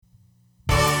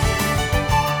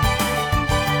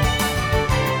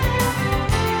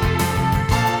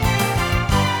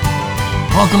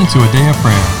Welcome to a day of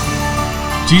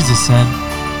prayer. Jesus said,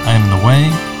 I am the way,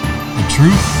 the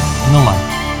truth, and the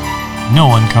life. No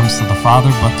one comes to the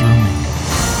Father but through me.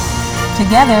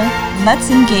 Together, let's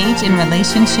engage in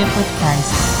relationship with Christ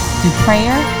through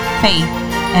prayer, faith,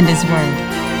 and His Word.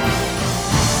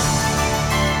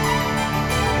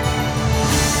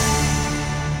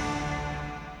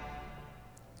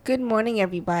 Good morning,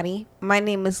 everybody. My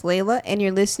name is Layla, and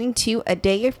you're listening to A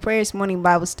Day of Prayer's morning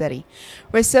Bible study.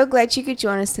 We're so glad you could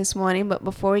join us this morning, but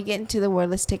before we get into the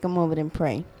Word, let's take a moment and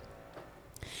pray.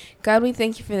 God, we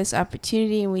thank you for this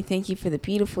opportunity, and we thank you for the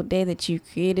beautiful day that you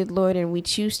created, Lord, and we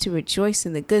choose to rejoice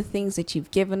in the good things that you've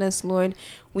given us, Lord.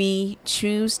 We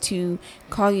choose to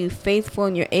call you faithful,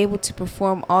 and you're able to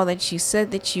perform all that you said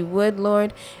that you would,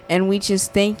 Lord, and we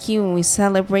just thank you, and we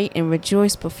celebrate and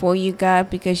rejoice before you,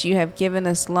 God, because you have given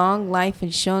us long life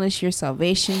and shown us your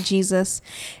salvation, Jesus,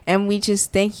 and we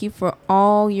just thank you for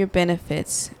all your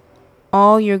benefits,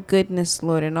 all your goodness,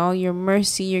 Lord, and all your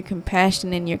mercy, your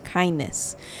compassion, and your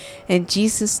kindness. In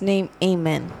Jesus' name,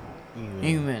 amen.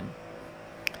 Amen.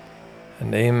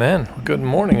 And amen. Good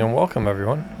morning and welcome,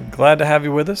 everyone. We're glad to have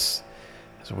you with us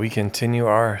as we continue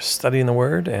our study in the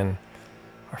Word, and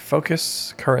our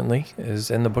focus currently is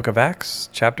in the book of Acts,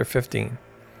 chapter 15.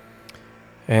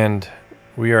 And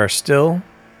we are still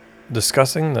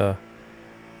discussing the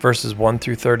verses 1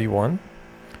 through 31.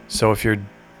 So if you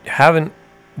haven't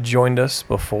joined us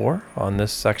before on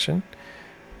this section,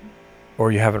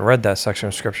 or you haven't read that section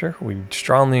of Scripture, we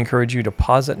strongly encourage you to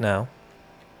pause it now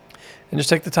and just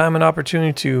take the time and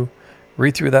opportunity to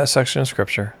read through that section of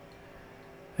Scripture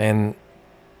and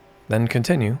then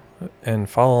continue and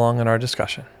follow along in our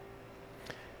discussion.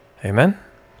 Amen?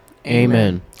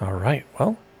 Amen. All right,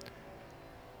 well,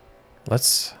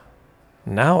 let's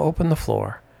now open the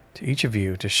floor to each of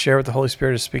you to share what the Holy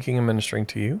Spirit is speaking and ministering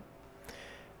to you,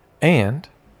 and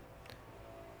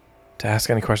to ask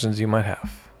any questions you might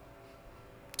have.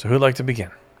 So who'd like to begin?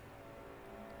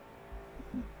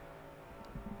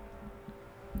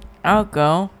 I'll go.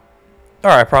 All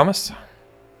right, promise.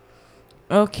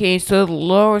 Okay, so the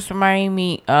Lord was reminding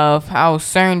me of how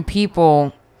certain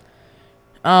people,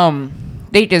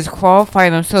 they disqualify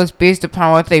themselves based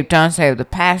upon what they've done inside of the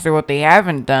past or what they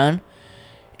haven't done.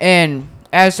 And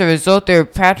as a result, they're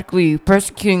practically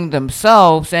persecuting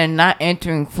themselves and not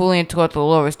entering fully into what the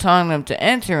Lord was telling them to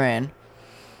enter in.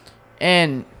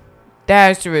 And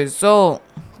that is the result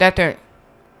that they're,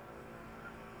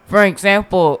 for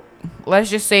example, let's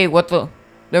just say what the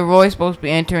role is supposed to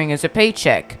be entering is a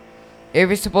paycheck. If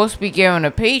you're supposed to be given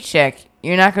a paycheck,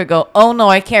 you're not going to go, oh no,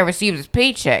 I can't receive this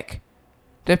paycheck.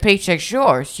 The paycheck's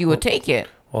yours. You will take it.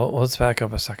 Well, let's back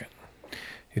up a second.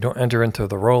 You don't enter into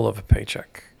the role of a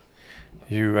paycheck.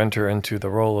 You enter into the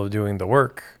role of doing the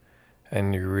work,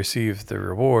 and you receive the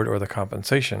reward or the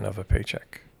compensation of a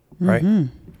paycheck, right?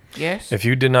 Mm-hmm. Yes. If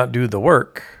you did not do the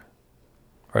work,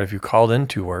 or if you called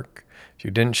into work, if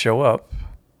you didn't show up,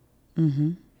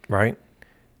 right,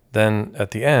 then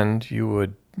at the end, you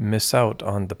would miss out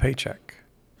on the paycheck,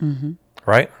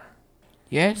 right?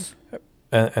 Yes.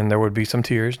 And there would be some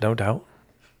tears, no doubt,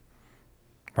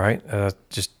 right?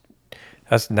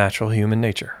 That's natural human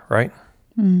nature, right?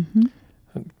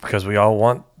 Because we all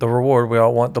want the reward, we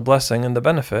all want the blessing and the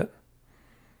benefit,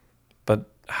 but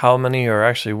how many are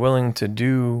actually willing to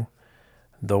do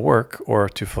the work or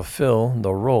to fulfill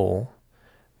the role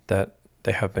that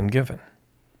they have been given?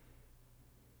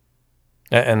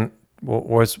 And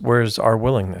where's our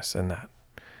willingness in that?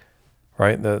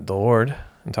 Right? The Lord,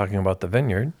 I'm talking about the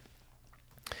vineyard,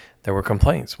 there were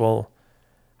complaints. Well,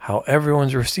 how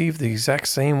everyone's received the exact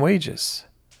same wages,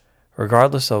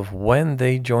 regardless of when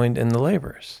they joined in the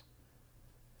labors.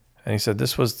 And he said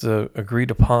this was the agreed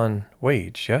upon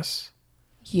wage, yes?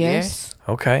 Yes.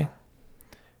 Okay.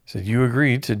 He said, you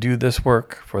agreed to do this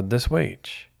work for this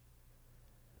wage.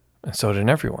 And so did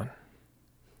everyone.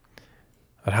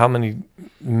 But how many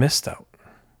missed out?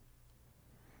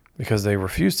 Because they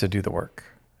refused to do the work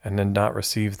and did not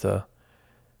receive the,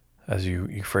 as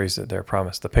you phrased it there,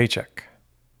 promise, the paycheck.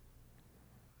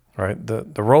 Right?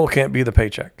 The role can't be the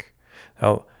paycheck.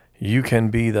 Now, you can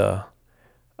be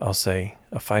I'll say,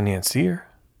 a financier.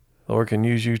 The Lord can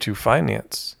use you to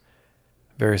finance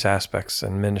various aspects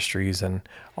and ministries and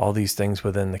all these things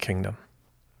within the kingdom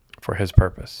for His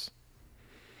purpose.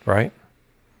 Right?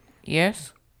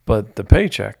 Yes. But the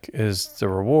paycheck is the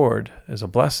reward, is a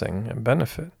blessing and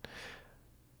benefit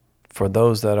for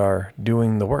those that are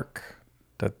doing the work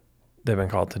that they've been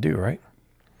called to do, right?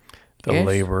 The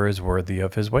laborer is worthy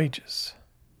of his wages.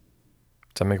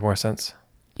 Does that make more sense?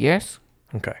 Yes.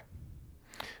 Okay.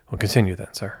 We'll continue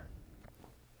then, sir.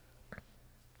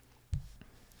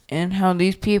 and how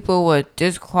these people would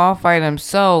disqualify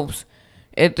themselves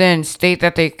and then state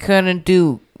that they couldn't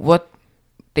do what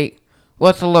the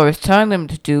Lord was telling them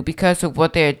to do because of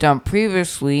what they had done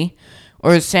previously,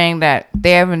 or saying that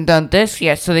they haven't done this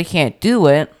yet so they can't do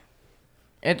it.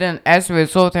 And then as a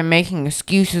result, they're making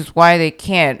excuses why they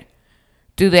can't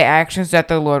do the actions that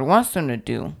the Lord wants them to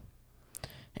do.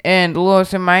 And the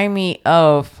Lord reminded me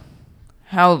of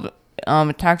how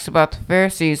it talks about the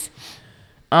Pharisees,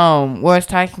 where it's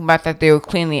talking about that they were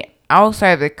clean the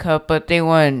outside of the cup, but they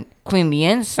wouldn't clean the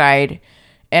inside,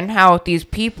 and how these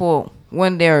people,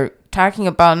 when they're talking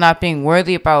about not being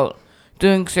worthy about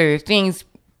doing certain things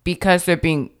because they're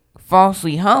being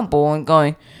falsely humble and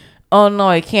going, oh no,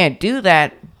 I can't do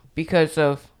that because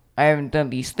of I haven't done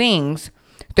these things,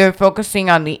 they're focusing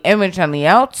on the image on the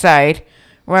outside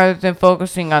rather than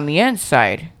focusing on the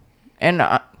inside. And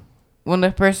when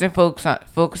the person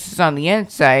focuses on the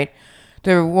inside,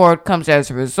 the reward comes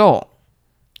as a result.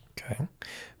 Okay.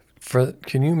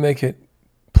 Can you make it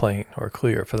plain or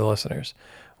clear for the listeners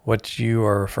what you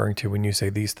are referring to when you say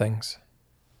these things?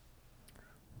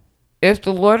 If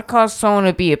the Lord calls someone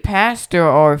to be a pastor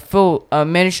or fill a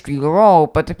ministry role,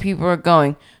 but the people are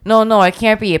going, no, I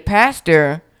can't be a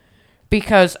pastor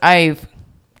because I've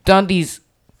done these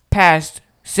past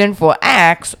sinful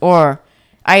acts, or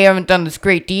I haven't done this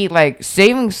great deed like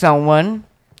saving someone,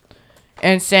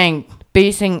 and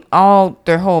basing all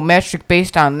their whole metric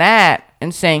based on that,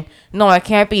 and saying, no, I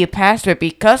can't be a pastor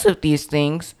because of these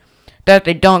things, that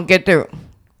they don't get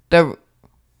the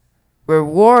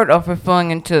reward of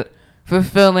fulfilling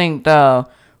the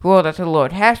role that the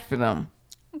Lord has for them.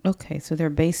 Okay, so they're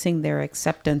basing their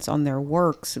acceptance on their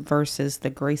works versus the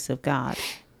grace of God.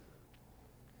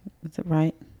 Is it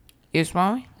right? Yes,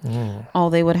 Mommy? All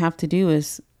they would have to do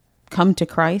is come to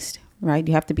Christ, right?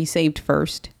 You have to be saved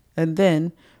first, and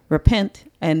then repent.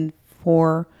 And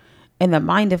in the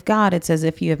mind of God, it's as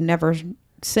if you have never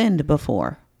sinned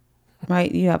before,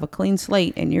 right? You have a clean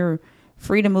slate and you're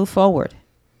free to move forward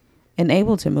and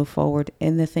able to move forward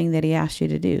in the thing that he asked you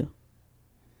to do.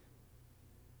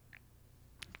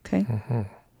 Okay. Mm-hmm.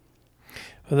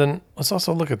 But then let's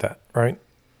also look at that, right?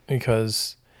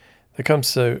 Because it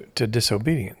comes to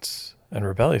disobedience and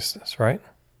rebelliousness, right?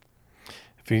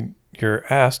 If you're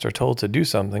asked or told to do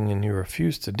something and you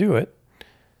refuse to do it,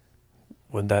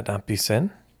 would that not be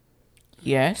sin?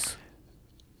 Yes.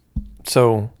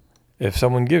 So if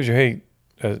someone gives you, hey,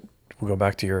 we'll go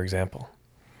back to your example.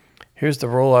 Here's the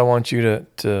role I want you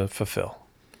to fulfill,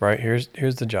 right? Here's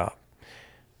the job.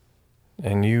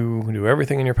 And you do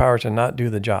everything in your power to not do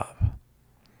the job,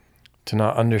 to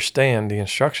not understand the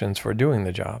instructions for doing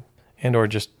the job, and or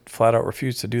just flat out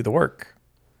refuse to do the work.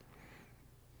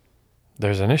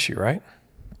 There's an issue, right?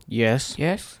 Yes.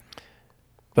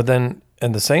 But then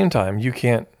at the same time, you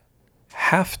can't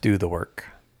half do the work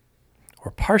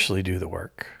or partially do the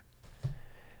work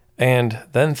and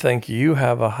then think you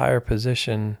have a higher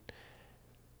position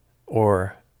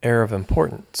or air of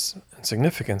importance and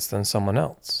significance than someone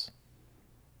else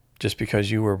just because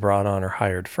you were brought on or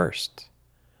hired first,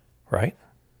 right?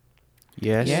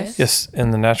 Yes,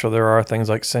 in the natural, there are things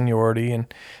like seniority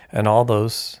and all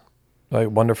those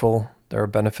like wonderful, there are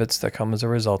benefits that come as a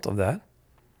result of that.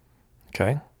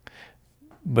 Okay.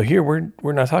 But here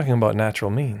we're not talking about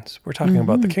natural means. We're talking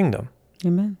about the kingdom.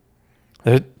 Amen.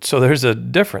 So there's a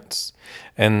difference.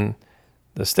 And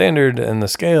the standard and the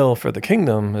scale for the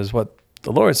kingdom is what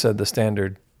the Lord said the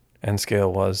standard and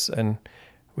scale was. And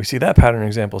we see that pattern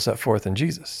example set forth in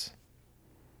Jesus.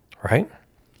 Right?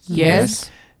 Yes.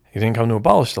 He didn't come to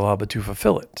abolish the law, but to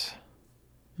fulfill it.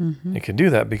 He could do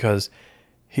that because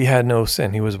he had no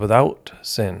sin. He was without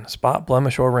sin, spot,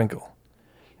 blemish, or wrinkle.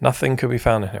 Nothing could be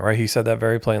found in him, right? He said that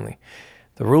very plainly.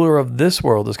 The ruler of this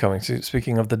world is coming,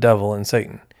 speaking of the devil and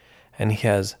Satan, and he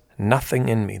has nothing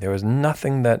in me. There was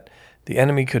nothing that the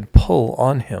enemy could pull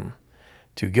on him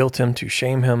to guilt him, to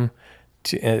shame him,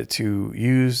 to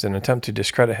use and attempt to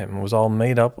discredit him. It was all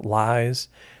made up lies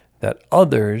that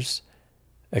others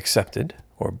accepted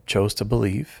or chose to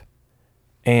believe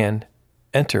and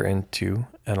enter into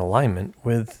an alignment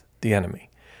with the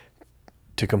enemy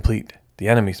to complete the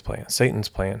enemy's plan, Satan's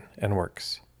plan and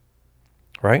works.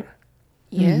 Right?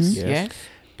 Yes.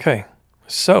 Okay,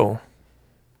 so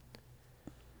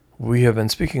we have been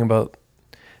speaking about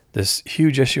this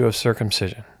huge issue of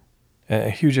circumcision, a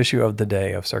huge issue of the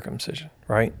day of circumcision,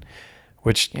 right?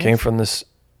 Which came from this,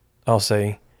 I'll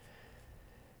say,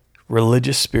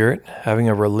 religious spirit, having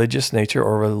a religious nature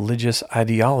or religious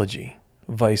ideology,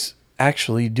 vice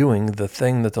actually doing the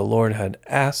thing that the Lord had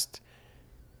asked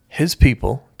his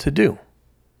people to do.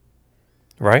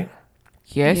 Right?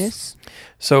 Yes.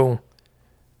 So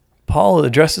Paul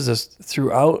addresses this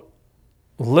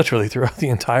literally throughout the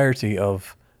entirety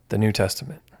of the New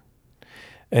Testament.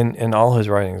 In all his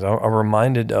writings, I'm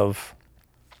reminded of,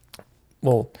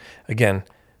 well, again,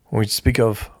 when we speak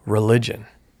of religion,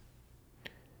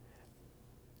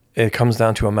 it comes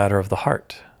down to a matter of the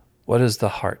heart. What is the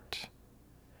heart?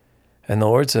 And the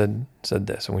Lord said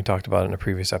this, and we talked about it in a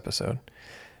previous episode.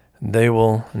 They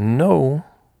will know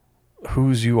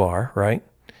whose you are, right?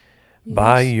 Yes.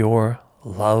 By your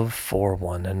love for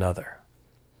one another.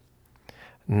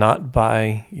 Not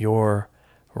by your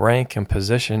rank and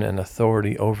position and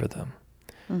authority over them.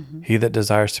 Mm-hmm. He that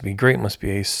desires to be great must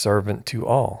be a servant to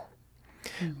all.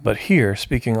 Mm-hmm. But here,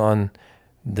 speaking on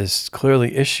this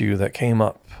clearly issue that came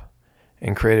up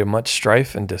and created much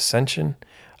strife and dissension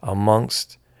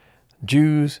amongst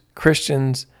Jews,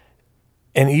 Christians,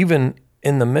 and even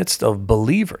in the midst of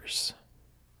believers.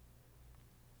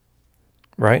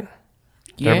 Right?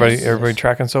 Yes. Everybody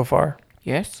tracking so far?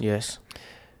 Yes. Yes.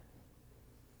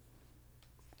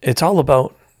 It's all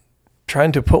about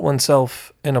trying to put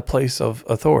oneself in a place of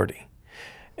authority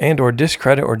and or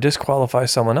discredit or disqualify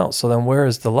someone else. So then where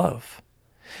is the love?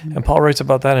 Mm-hmm. And Paul writes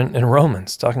about that in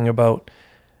Romans, talking about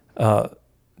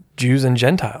Jews and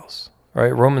Gentiles,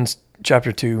 right? Romans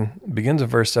chapter 2 begins at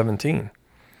verse 17.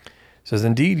 It says,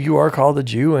 indeed, you are called a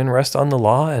Jew and rest on the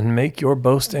law and make your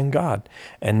boast in God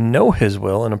and know his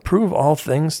will and approve all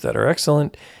things that are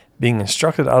excellent, being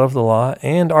instructed out of the law,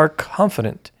 and are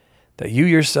confident that you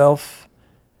yourself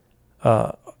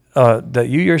are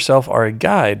a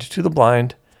guide to the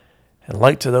blind and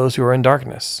light to those who are in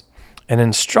darkness, an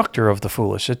instructor of the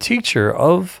foolish, a teacher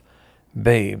of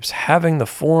babes, having the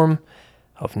form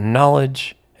of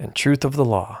knowledge and truth of the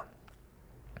law.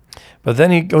 But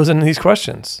then he goes into these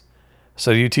questions.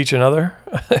 So do you teach another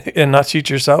and not teach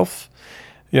yourself?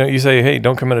 You say, hey,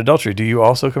 don't commit adultery. Do you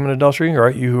also commit adultery?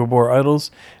 Right? You who abhor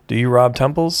idols, do you rob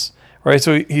temples? Right?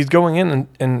 So he's going in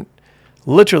and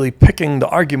literally picking the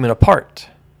argument apart,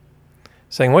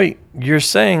 saying, wait, you're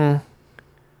saying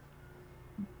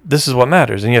this is what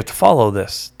matters, and you have to follow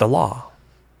this, the law.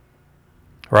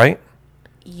 Right?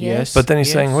 Yes. But then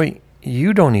he's saying, wait,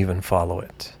 you don't even follow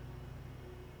it.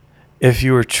 If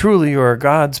you are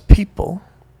God's people,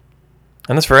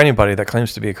 and that's for anybody that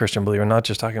claims to be a Christian believer, not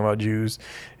just talking about Jews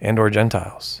and or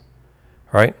Gentiles,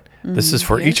 right? Mm-hmm. This is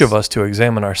for each of us to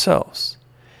examine ourselves.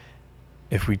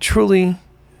 If we truly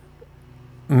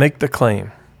make the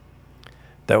claim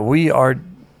that we are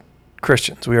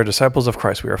Christians, we are disciples of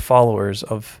Christ, we are followers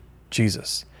of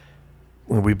Jesus,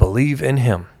 when we believe in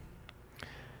him,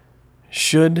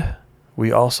 should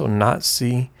we also not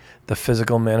see the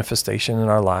physical manifestation in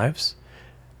our lives,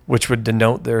 which would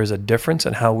denote there is a difference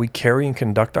in how we carry and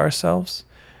conduct ourselves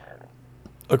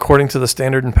according to the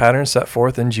standard and pattern set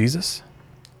forth in Jesus?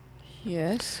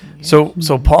 Yes. So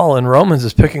Paul in Romans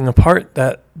is picking apart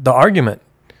the argument,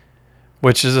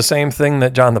 which is the same thing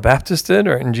that John the Baptist did,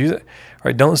 or in Jesus.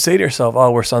 Right? Don't say to yourself,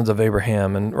 "Oh, we're sons of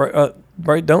Abraham," and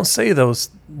right. Don't say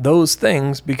those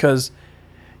things, because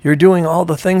you're doing all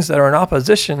the things that are in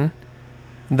opposition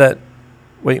that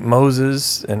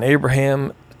Moses and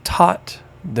Abraham taught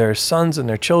their sons and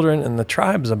their children and the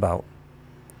tribes about.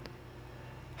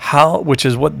 Which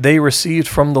is what they received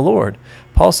from the Lord.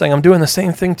 Paul's saying, I'm doing the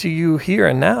same thing to you here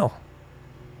and now.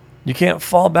 You can't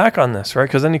fall back on this, right?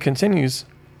 Because then he continues,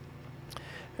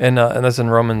 and that's in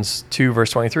Romans 2,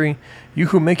 verse 23. You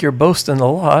who make your boast in the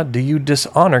law, do you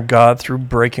dishonor God through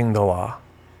breaking the law?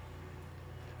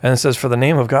 And it says, for the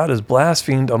name of God is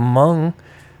blasphemed among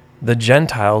the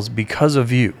Gentiles because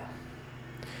of you.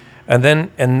 And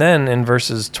then in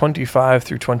verses 25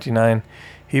 through 29,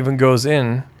 he even goes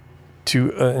in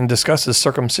to and discusses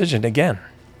circumcision again.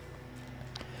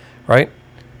 Right?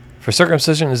 For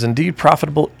circumcision is indeed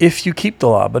profitable if you keep the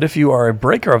law, but if you are a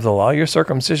breaker of the law, your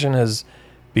circumcision has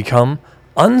become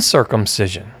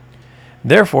uncircumcision.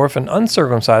 Therefore, if an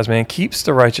uncircumcised man keeps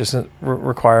the righteous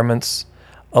requirements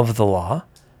of the law,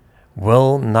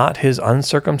 will not his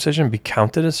uncircumcision be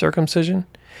counted as circumcision?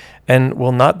 And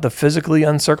will not the physically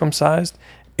uncircumcised,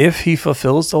 if he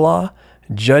fulfills the law,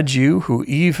 judge you who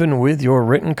even with your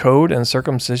written code and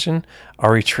circumcision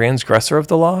are a transgressor of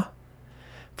the law?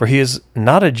 For he is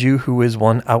not a Jew who is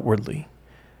one outwardly,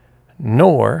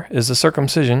 nor is the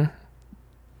circumcision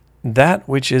that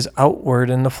which is outward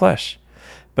in the flesh,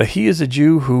 but he is a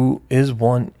Jew who is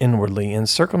one inwardly, and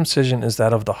circumcision is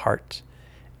that of the heart,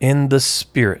 in the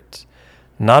spirit,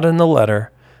 not in the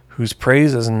letter, whose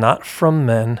praise is not from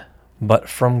men, but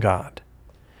from God.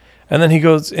 And then he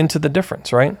goes into the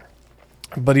difference, right?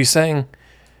 But he's saying,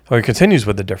 he continues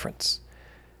with the difference.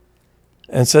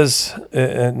 And it says,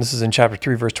 and this is in chapter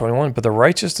 3, verse 21, but the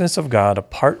righteousness of God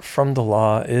apart from the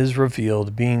law is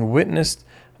revealed, being witnessed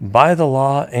by the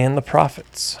law and the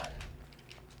prophets.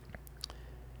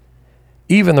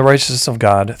 Even the righteousness of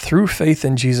God through faith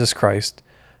in Jesus Christ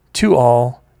to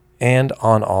all and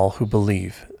on all who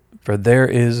believe. For there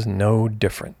is no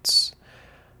difference.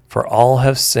 For all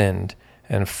have sinned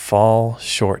and fall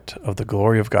short of the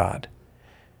glory of God,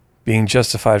 being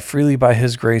justified freely by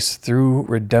his grace through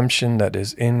redemption that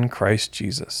is in Christ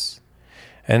Jesus.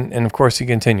 And of course he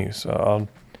continues. So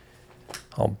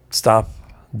I'll stop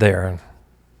there and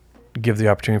give the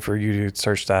opportunity for you to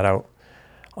search that out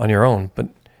on your own. But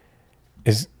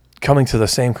is coming to the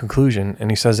same conclusion, and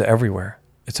he says it everywhere.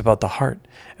 It's about the heart.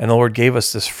 And the Lord gave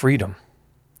us this freedom.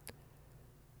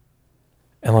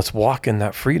 And let's walk in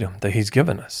that freedom that he's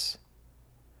given us.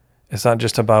 It's not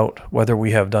just about whether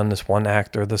we have done this one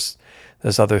act or this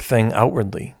other thing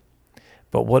outwardly,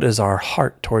 but what is our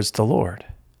heart towards the Lord?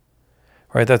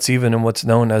 Right? That's even in what's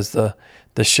known as the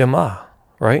Shema,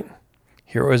 right?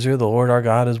 Hear, O Israel, the Lord our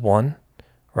God is one,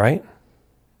 right?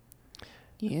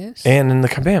 Yes. And in the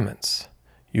commandments,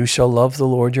 you shall love the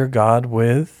Lord your God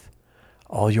with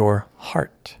all your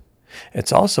heart.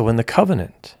 It's also in the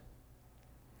covenant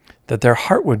that their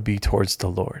heart would be towards the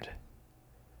Lord.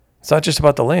 It's not just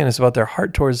about the land, it's about their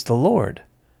heart towards the Lord.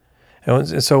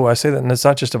 And so I say that, and it's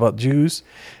not just about Jews,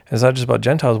 it's not just about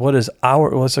Gentiles.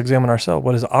 Let's examine ourselves.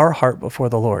 What is our heart before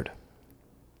the Lord?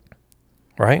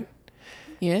 Right?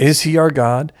 Yes. Is he our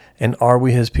God, and are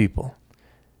we his people?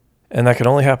 And that can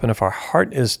only happen if our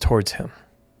heart is towards him.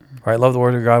 Right? Love the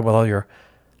Lord of God with all your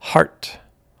heart.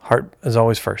 Heart is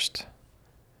always first.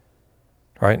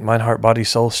 Right? Mind, heart, body,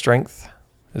 soul, strength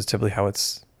is typically how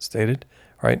it's stated.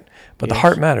 Right? But the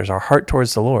heart matters. Our heart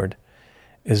towards the Lord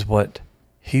is what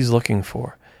he's looking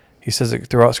for. He says it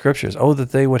throughout scriptures. Oh,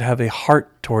 that they would have a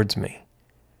heart towards me.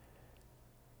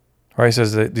 Right? He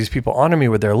says that these people honor me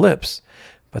with their lips,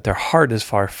 but their heart is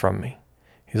far from me.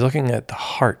 He's looking at the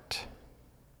heart.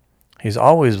 He's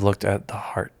always looked at the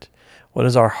heart. What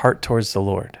is our heart towards the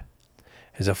Lord?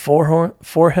 Is it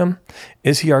for him?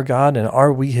 Is he our God, and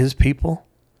are we his people?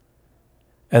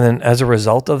 And then as a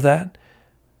result of that,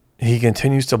 he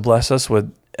continues to bless us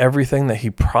with everything that he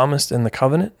promised in the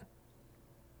covenant?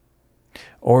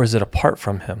 Or is it apart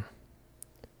from him?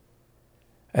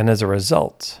 And as a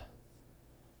result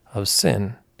of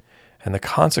sin and the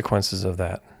consequences of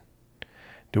that,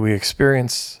 do we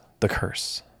experience the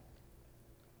curse?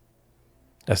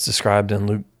 That's described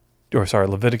in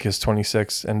Leviticus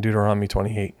 26 and Deuteronomy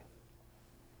 28.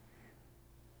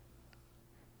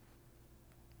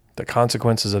 The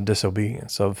consequences of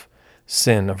disobedience, of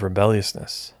sin, of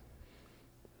rebelliousness.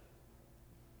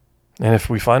 And if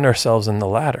we find ourselves in the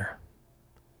latter,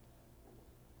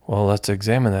 well, let's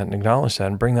examine that and acknowledge that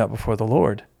and bring that before the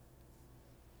Lord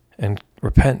and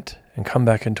repent and come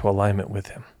back into alignment with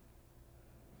him.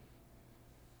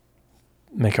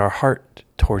 Make our heart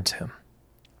towards him.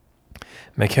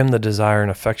 Make him the desire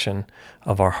and affection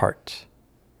of our heart.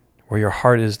 Where your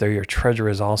heart is, there your treasure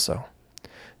is also.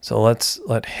 So let's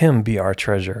let him be our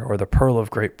treasure, or the pearl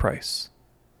of great price.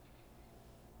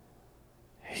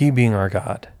 He being our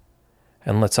God,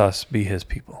 and let's us be his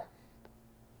people.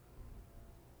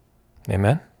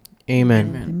 Amen?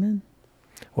 Amen. Amen.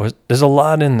 Well, there's a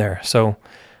lot in there, so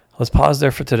let's pause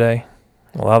there for today.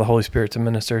 Allow the Holy Spirit to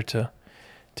minister to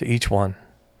each one.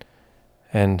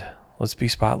 And let's be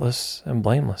spotless and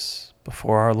blameless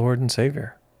before our Lord and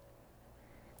Savior.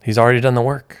 He's already done the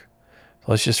work.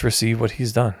 Let's just receive what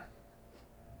he's done.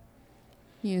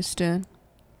 Yes, Dad.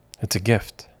 It's a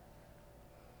gift.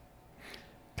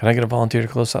 Can I get a volunteer to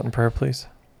close out in prayer, please?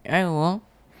 I will. All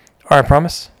right,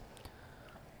 promise.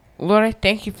 Lord, I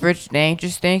thank you for today.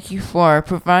 Just thank you for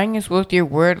providing us with your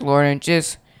word, Lord, and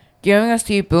just giving us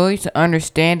the ability to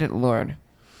understand it, Lord.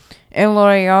 And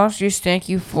Lord, I also just thank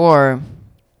you for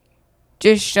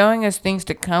just showing us things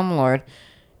to come, Lord,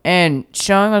 and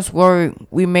showing us where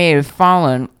we may have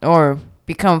fallen or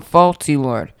become faulty,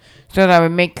 Lord, so that we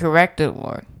may correct it,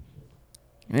 Lord.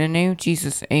 In the name of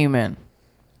Jesus, amen.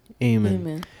 Amen.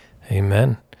 Amen.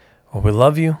 Amen. Well, we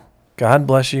love you. God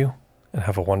bless you, and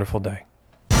have a wonderful day.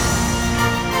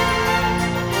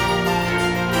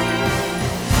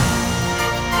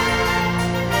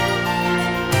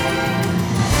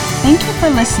 Thank you for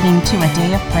listening to A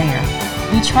Day of Prayer.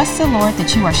 We trust the Lord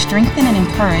that you are strengthened and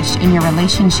encouraged in your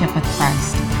relationship with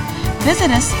Christ.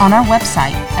 Visit us on our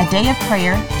website,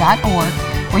 adayofprayer.org,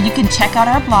 where you can check out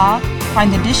our blog, find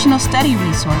additional study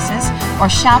resources, or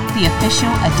shop the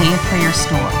official A Day of Prayer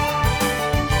store.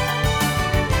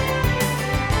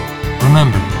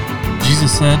 Remember,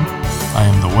 Jesus said, I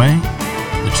am the way,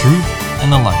 the truth,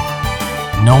 and the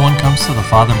life. No one comes to the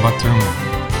Father but through me.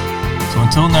 So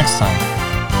until next time,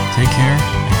 take care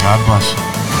and God bless you.